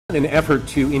In an effort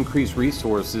to increase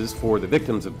resources for the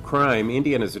victims of crime,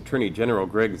 Indiana's Attorney General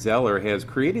Greg Zoeller has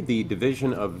created the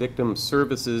Division of Victim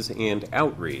Services and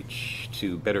Outreach.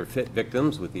 To better fit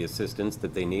victims with the assistance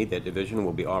that they need, that division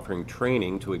will be offering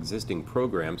training to existing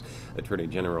programs. Attorney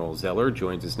General Zoeller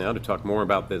joins us now to talk more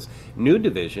about this new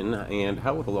division and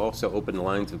how it will also open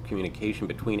lines of communication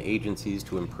between agencies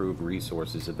to improve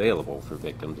resources available for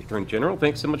victims. Attorney General,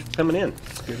 thanks so much for coming in.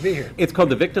 It's good to be here. It's called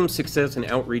the Victim Success and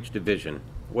Outreach Division.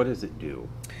 What does it do?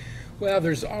 Well,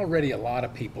 there's already a lot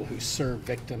of people who serve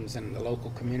victims in the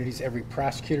local communities. Every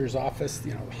prosecutor's office,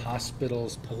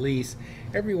 hospitals, police,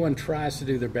 everyone tries to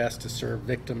do their best to serve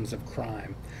victims of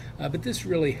crime. But this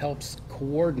really helps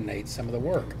coordinate some of the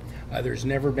work. There's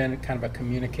never been kind of a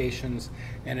communications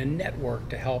and a network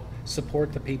to help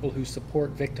support the people who support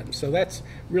victims. So that's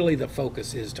really the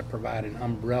focus, is to provide an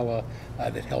umbrella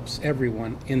that helps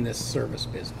everyone in this service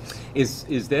business.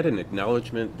 Is that an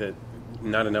acknowledgement that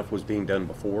not enough was being done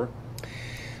before?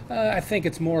 I think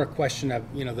it's more a question of,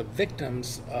 the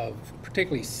victims of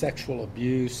particularly sexual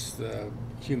abuse, the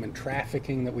human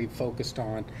trafficking that we've focused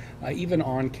on, even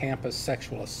on-campus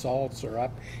sexual assaults are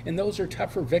up, and those are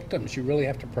tougher victims. You really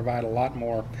have to provide a lot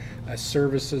more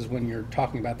services when you're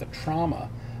talking about the trauma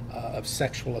of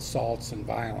sexual assaults and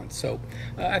violence. So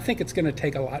I think it's going to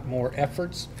take a lot more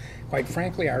efforts. Quite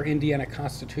frankly, our Indiana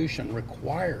Constitution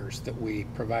requires that we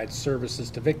provide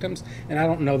services to victims, and I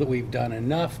don't know that we've done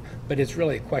enough, but it's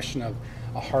really a question of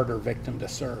a harder victim to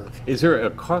serve. Is there a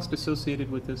cost associated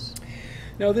with this?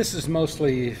 No, this is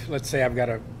mostly, let's say I've got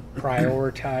to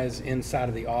prioritize inside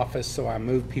of the office, so I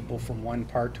move people from one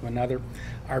part to another.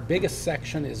 Our biggest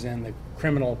section is in the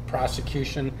criminal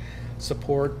prosecution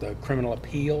support, the criminal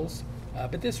appeals,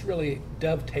 but this really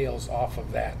dovetails off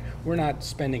of that. We're not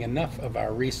spending enough of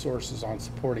our resources on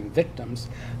supporting victims.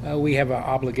 We have an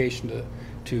obligation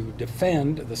to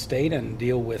defend the state and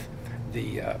deal with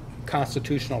the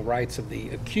constitutional rights of the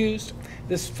accused.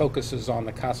 This focuses on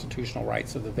the constitutional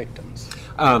rights of the victims.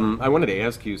 I wanted to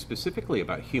ask you specifically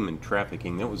about human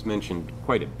trafficking. That was mentioned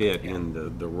quite a bit in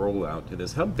the rollout to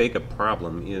this. How big a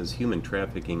problem is human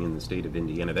trafficking in the state of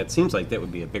Indiana? That seems like that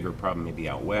would be a bigger problem maybe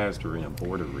out west or in a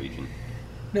border region.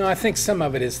 No, I think some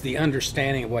of it is the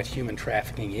understanding of what human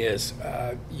trafficking is.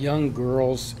 Young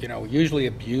girls, usually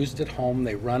abused at home,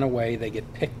 they run away, they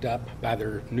get picked up by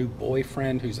their new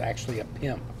boyfriend who's actually a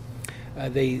pimp.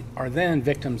 They are then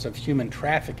victims of human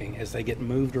trafficking as they get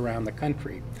moved around the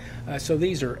country. So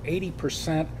these are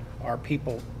 80% are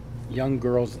people, young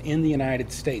girls in the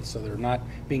United States, so they're not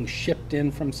being shipped in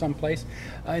from someplace.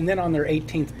 And then on their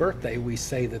 18th birthday, we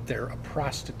say that they're a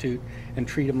prostitute and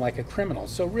treat them like a criminal.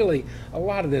 So really, a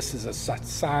lot of this is a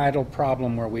societal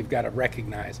problem where we've got to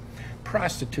recognize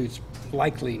prostitutes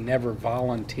likely never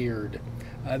volunteered.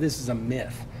 This is a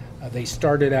myth. They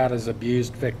started out as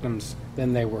abused victims,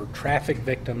 then they were trafficked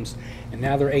victims, and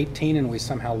now they're 18 and we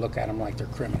somehow look at them like they're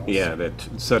criminals. Yeah, that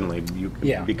suddenly you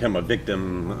become a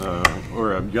victim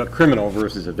or a criminal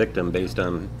versus a victim based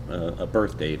on a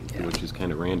birth date, which is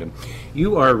kind of random.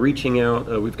 You are reaching out,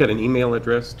 we've got an email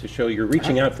address to show you're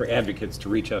reaching out for advocates to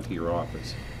reach out to your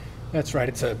office. That's right.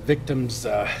 It's a victims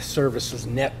services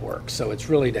network, so it's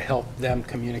really to help them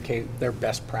communicate their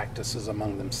best practices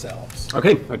among themselves.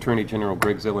 Okay, Attorney General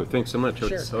Greg Zoeller, thanks so much.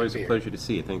 Sure, It's always a pleasure to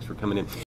see you. Thanks for coming in.